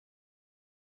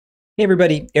Hey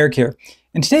everybody, Eric here.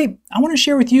 And today I want to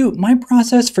share with you my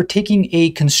process for taking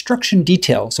a construction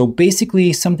detail. So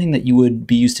basically something that you would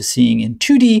be used to seeing in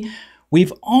 2D.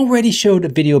 We've already showed a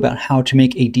video about how to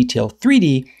make a detail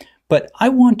 3D, but I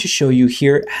want to show you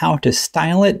here how to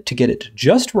style it to get it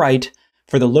just right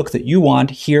for the look that you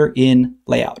want here in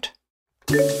Layout.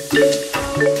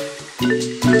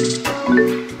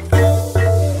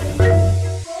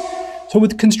 So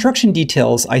with construction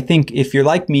details, I think if you're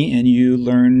like me and you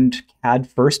learned CAD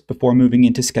first before moving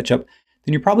into SketchUp,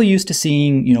 then you're probably used to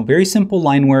seeing, very simple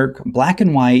line work, black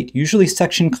and white, usually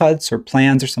section cuts or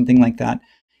plans or something like that.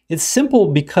 It's simple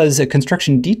because a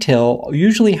construction detail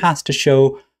usually has to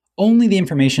show only the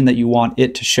information that you want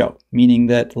it to show, meaning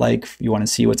that like you want to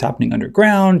see what's happening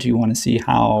underground, you want to see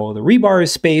how the rebar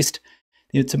is spaced.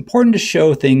 It's important to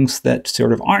show things that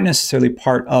sort of aren't necessarily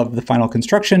part of the final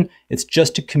construction. It's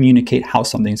just to communicate how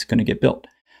something's going to get built.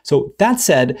 So that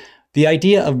said, the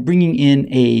idea of bringing in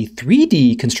a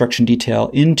 3D construction detail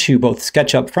into both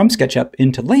SketchUp, from SketchUp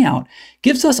into Layout,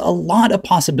 gives us a lot of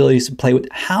possibilities to play with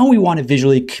how we want to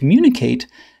visually communicate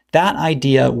that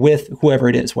idea with whoever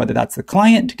it is, whether that's the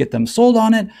client to get them sold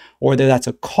on it, or whether that's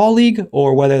a colleague,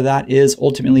 or whether that is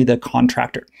ultimately the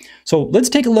contractor. So let's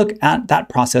take a look at that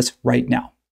process right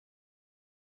now.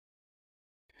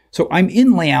 So I'm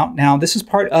in Layout. Now this is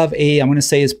part of I want to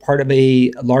say is part of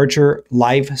a larger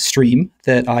live stream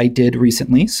that I did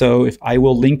recently. So if I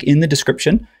will link in the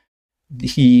description,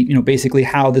 basically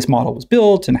how this model was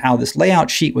built and how this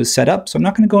layout sheet was set up. So I'm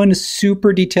not going to go into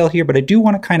super detail here, but I do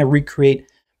want to kind of recreate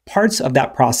parts of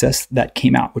that process that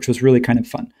came out, which was really kind of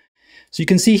fun. So you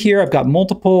can see here, I've got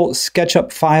multiple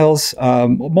SketchUp files,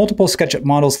 multiple SketchUp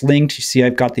models linked. You see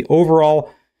I've got the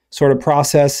overall sort of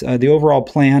process, the overall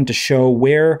plan to show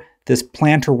where this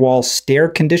planter wall stair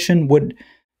condition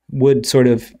would sort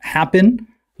of happen,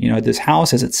 at this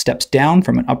house as it steps down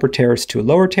from an upper terrace to a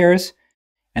lower terrace.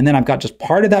 And then I've got just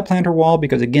part of that planter wall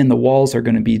because again, the walls are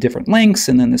going to be different lengths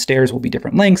and then the stairs will be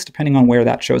different lengths depending on where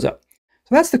that shows up.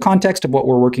 So that's the context of what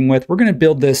we're working with. We're going to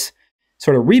build this,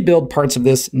 sort of rebuild parts of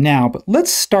this now, but let's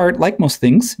start, like most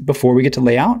things, before we get to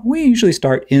Layout, we usually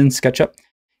start in SketchUp.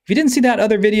 If you didn't see that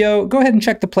other video, go ahead and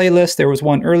check the playlist. There was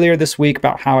one earlier this week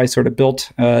about how I sort of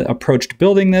approached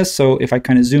building this. So if I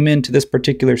kind of zoom into this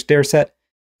particular stair set,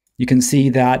 you can see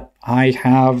that I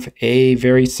have a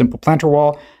very simple planter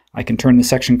wall. I can turn the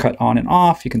section cut on and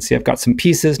off. You can see I've got some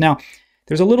pieces. Now,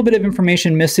 there's a little bit of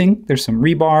information missing. There's some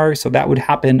rebar, so that would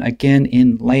happen again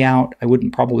in Layout. I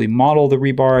wouldn't probably model the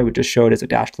rebar. I would just show it as a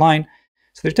dashed line.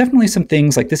 So there's definitely some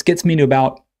things like this gets me to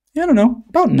about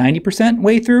 90%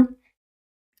 way through.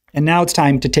 And now it's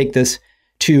time to take this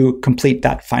to complete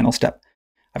that final step.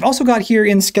 I've also got here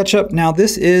in SketchUp, now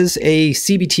this is a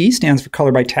CBT, stands for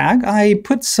color by tag.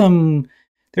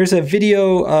 There's a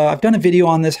video, I've done a video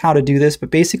on this, how to do this, but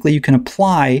basically you can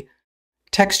apply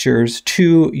textures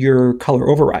to your color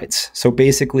overrides. So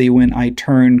basically when I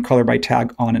turn color by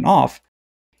tag on and off,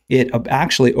 it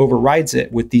actually overrides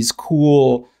it with these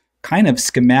cool kind of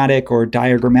schematic or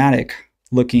diagrammatic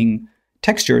looking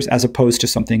textures as opposed to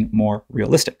something more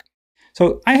realistic.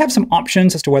 So I have some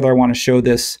options as to whether I want to show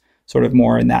this sort of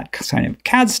more in that kind of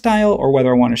CAD style or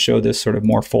whether I want to show this sort of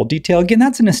more full detail. Again,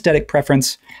 that's an aesthetic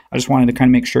preference. I just wanted to kind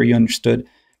of make sure you understood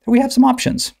that we have some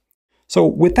options. So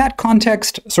with that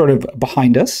context sort of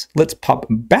behind us, let's pop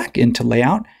back into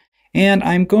Layout. And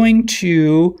I'm going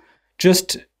to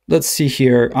let's see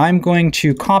here. I'm going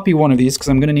to copy one of these because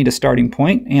I'm going to need a starting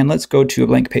point. And let's go to a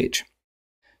blank page.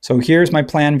 So here's my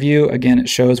plan view. Again, it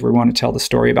shows where we want to tell the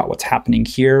story about what's happening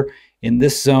here in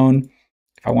this zone.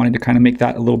 If I wanted to kind of make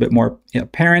that a little bit more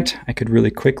apparent, I could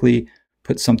really quickly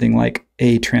put something like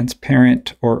a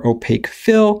transparent or opaque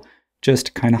fill, just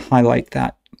to kind of highlight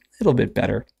that a little bit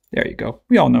better. There you go.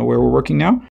 We all know where we're working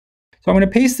now. So I'm going to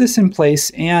paste this in place,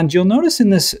 and you'll notice in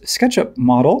this SketchUp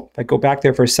model, if I go back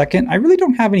there for a second, I really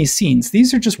don't have any scenes.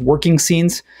 These are just working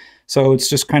scenes. So it's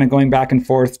just kind of going back and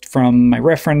forth from my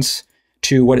reference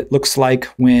to what it looks like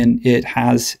when it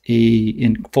has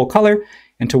in full color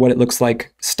and to what it looks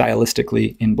like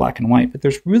stylistically in black and white. But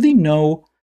there's really no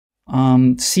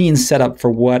scene set up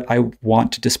for what I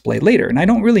want to display later. And I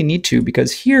don't really need to,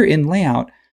 because here in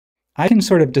Layout, I can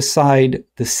sort of decide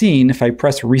the scene. If I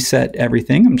press reset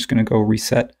everything, I'm just going to go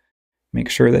reset, make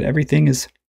sure that everything is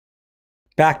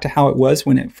back to how it was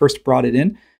when it first brought it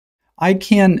in. I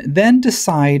can then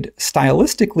decide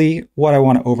stylistically what I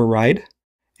want to override.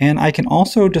 And I can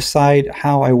also decide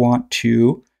how I want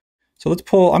to. So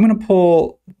I'm going to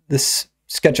pull this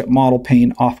SketchUp model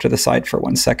pane off to the side for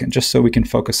 1 second, just so we can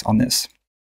focus on this.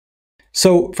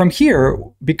 So from here,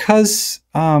 because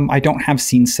I don't have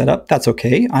scenes set up, that's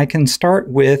okay. I can start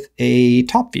with a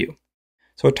top view.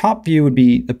 So a top view would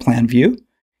be the plan view.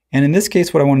 And in this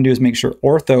case, what I want to do is make sure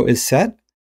ortho is set.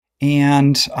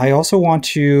 And I also want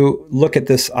to look at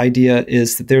this idea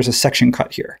is that there's a section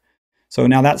cut here. So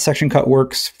now that section cut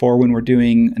works for when we're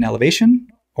doing an elevation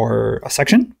or a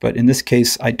section, but in this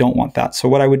case, I don't want that. So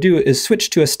what I would do is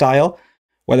switch to a style,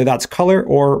 whether that's color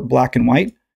or black and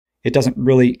white. It doesn't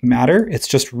really matter. It's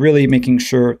just really making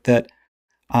sure that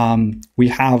we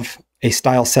have a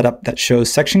style setup that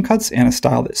shows section cuts and a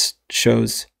style that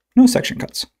shows no section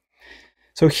cuts.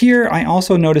 So here I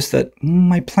also noticed that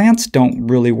my plants don't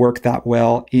really work that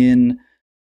well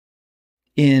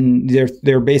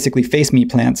they're basically face me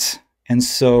plants. And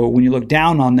so when you look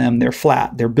down on them, they're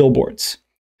flat, they're billboards.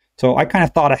 So I kind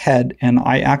of thought ahead and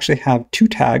I actually have two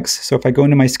tags. So if I go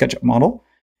into my SketchUp model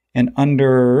and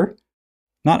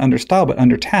not under style, but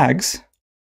under tags,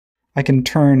 I can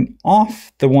turn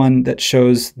off the one that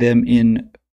shows them in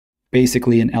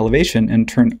basically an elevation and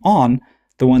turn on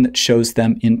the one that shows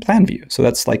them in plan view. So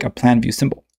that's like a plan view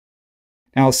symbol.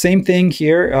 Now, same thing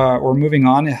here, we're moving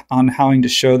on how to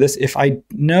show this. If I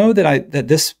know that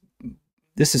this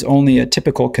is only a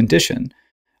typical condition,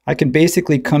 I can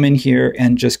basically come in here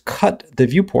and just cut the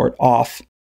viewport off.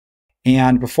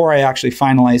 And before I actually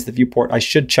finalize the viewport, I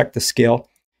should check the scale.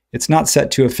 It's not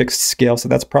set to a fixed scale, so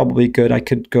that's probably good. I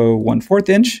could go 1/4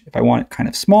 inch if I want it kind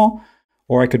of small,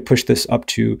 or I could push this up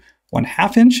to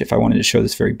 1/2 inch if I wanted to show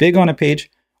this very big on a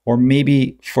page, or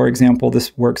maybe, for example,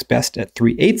 this works best at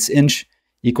 3/8 inch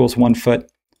equals 1 foot.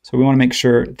 So we want to make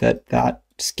sure that that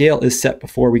scale is set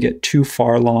before we get too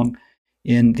far along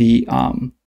in the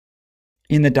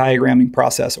diagramming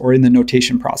process or in the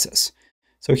notation process.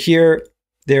 So here,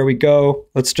 there we go.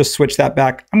 Let's just switch that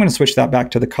back. I'm going to switch that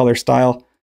back to the color style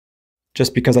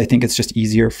just because I think it's just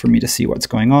easier for me to see what's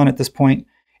going on at this point.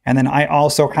 And then I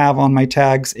also have on my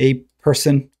tags a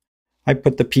person. I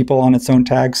put the people on its own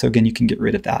tag. So again, you can get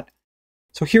rid of that.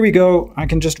 So here we go. I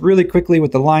can just really quickly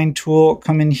with the line tool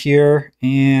come in here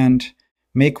and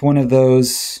make one of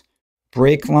those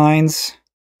break lines.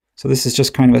 So this is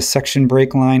just kind of a section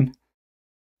break line.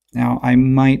 Now I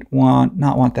might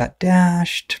not want that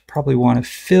dashed, probably want to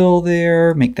fill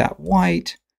there, make that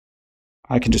white.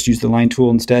 I can just use the line tool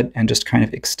instead and just kind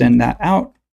of extend that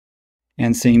out.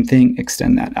 And same thing,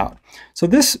 extend that out. So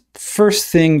this first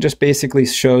thing just basically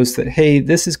shows that, hey,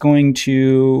 this is going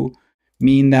to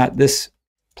mean that this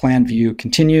plan view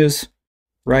continues,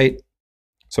 right?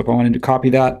 So if I wanted to copy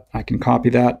that, I can copy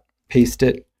that, paste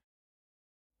it,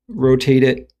 rotate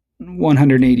it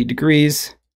 180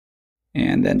 degrees,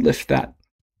 and then lift that,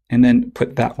 and then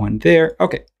put that one there.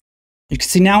 Okay. You can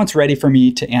see now it's ready for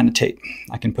me to annotate.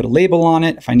 I can put a label on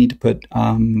it. If I need to put,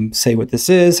 say what this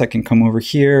is, I can come over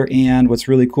here. And what's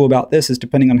really cool about this is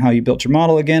depending on how you built your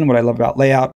model, again, what I love about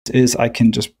layout is I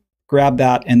can just grab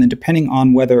that. And then depending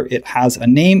on whether it has a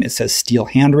name, it says steel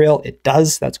handrail. It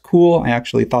does, that's cool. I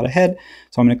actually thought ahead.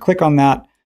 So I'm gonna click on that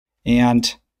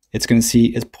and it's gonna see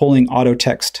it's pulling auto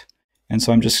text. And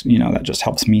so I'm just, that just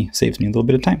helps me, saves me a little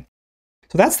bit of time.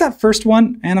 So that's that first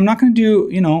one, and I'm not going to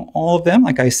do, all of them.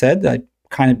 Like I said, I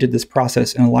kind of did this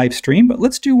process in a live stream, but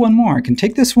let's do one more. I can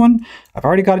take this one. I've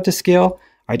already got it to scale.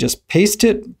 I just paste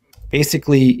it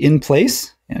basically in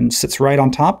place and sits right on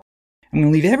top. I'm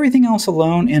going to leave everything else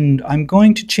alone, and I'm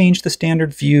going to change the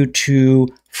standard view to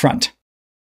front.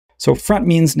 So front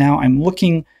means now I'm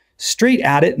looking straight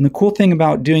at it, and the cool thing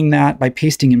about doing that by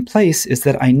pasting in place is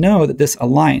that I know that this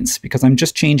aligns because I'm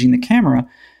just changing the camera.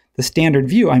 The standard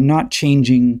view, I'm not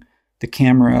changing the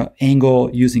camera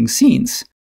angle using scenes.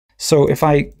 So if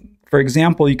for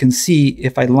example, you can see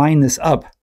if I line this up,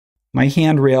 my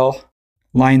handrail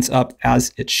lines up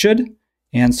as it should,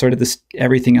 and sort of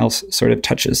everything else sort of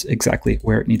touches exactly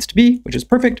where it needs to be, which is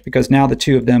perfect because now the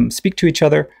two of them speak to each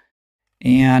other.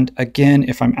 And again,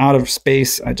 if I'm out of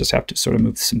space, I just have to sort of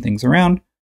move some things around.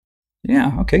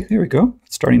 Yeah, okay, there we go.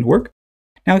 It's starting to work.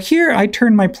 Now here I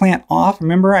turn my plant off.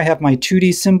 Remember I have my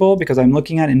 2D symbol because I'm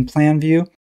looking at it in plan view.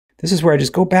 This is where I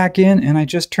just go back in and I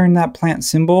just turn that plant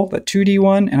symbol, that 2D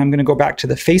one, and I'm going to go back to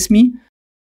the face me.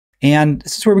 And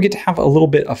this is where we get to have a little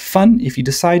bit of fun. If you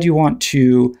decide you want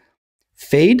to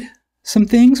fade some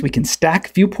things, we can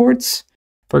stack viewports.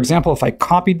 For example, if I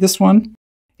copied this one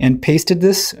and pasted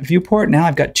this viewport, now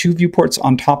I've got two viewports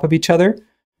on top of each other.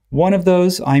 One of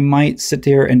those I might sit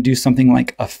there and do something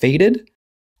like a faded.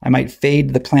 I might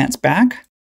fade the plants back.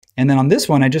 And then on this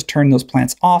one, I just turn those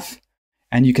plants off.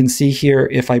 And you can see here,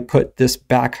 if I put this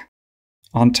back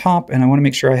on top, and I want to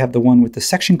make sure I have the one with the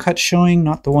section cut showing,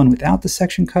 not the one without the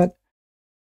section cut.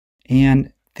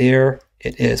 And there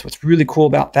it is. What's really cool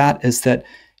about that is that,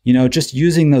 just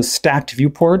using those stacked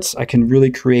viewports, I can really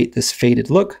create this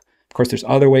faded look. Of course, there's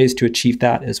other ways to achieve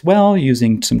that as well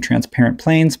using some transparent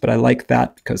planes, but I like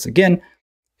that because again,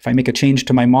 if I make a change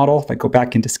to my model, if I go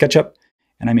back into SketchUp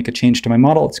and I make a change to my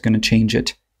model, it's going to change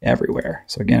it everywhere.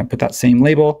 So again, I put that same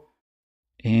label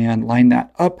and line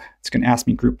that up. It's going to ask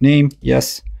me group name.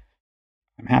 Yes,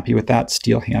 I'm happy with that.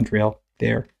 Steel handrail.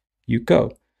 There you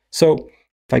go. So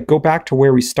if I go back to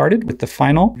where we started with the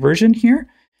final version here,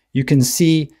 you can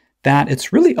see that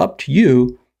it's really up to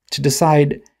you to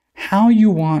decide how you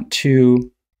want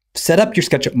to set up your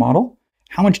SketchUp model,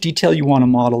 how much detail you want to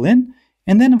model in,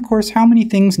 and then of course, how many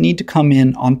things need to come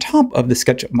in on top of the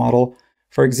SketchUp model,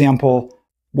 for example,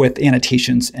 with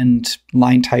annotations and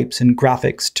line types and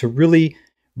graphics to really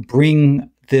bring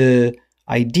the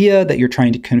idea that you're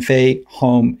trying to convey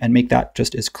home and make that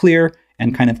just as clear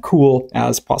and kind of cool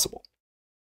as possible.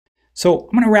 So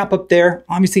I'm going to wrap up there.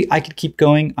 Obviously, I could keep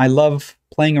going. I love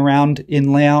playing around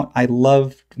in layout. I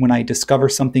love when I discover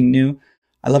something new.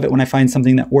 I love it when I find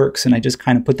something that works and I just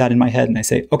kind of put that in my head and I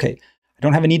say, okay, I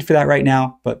don't have a need for that right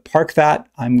now, but park that.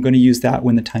 I'm going to use that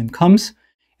when the time comes.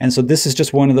 And so this is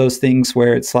just one of those things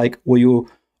where it's like, will you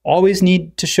always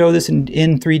need to show this in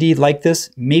 3D like this?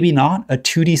 Maybe not. A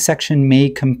 2D section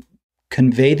may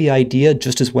convey the idea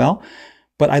just as well.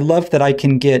 But I love that I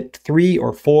can get 3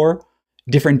 or 4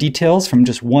 different details from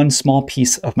just one small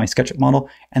piece of my SketchUp model.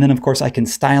 And then of course I can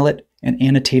style it and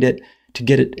annotate it to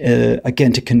get it,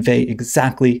 again, to convey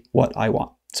exactly what I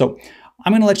want. So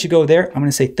I'm going to let you go there. I'm going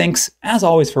to say thanks as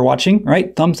always for watching,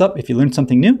 right? Thumbs up if you learned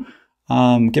something new.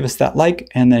 Give us that like.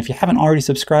 And then if you haven't already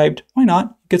subscribed, why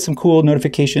not? Get some cool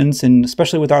notifications. And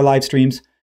especially with our live streams,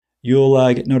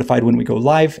 you'll get notified when we go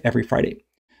live every Friday.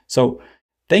 So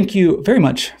thank you very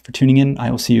much for tuning in.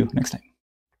 I will see you next time.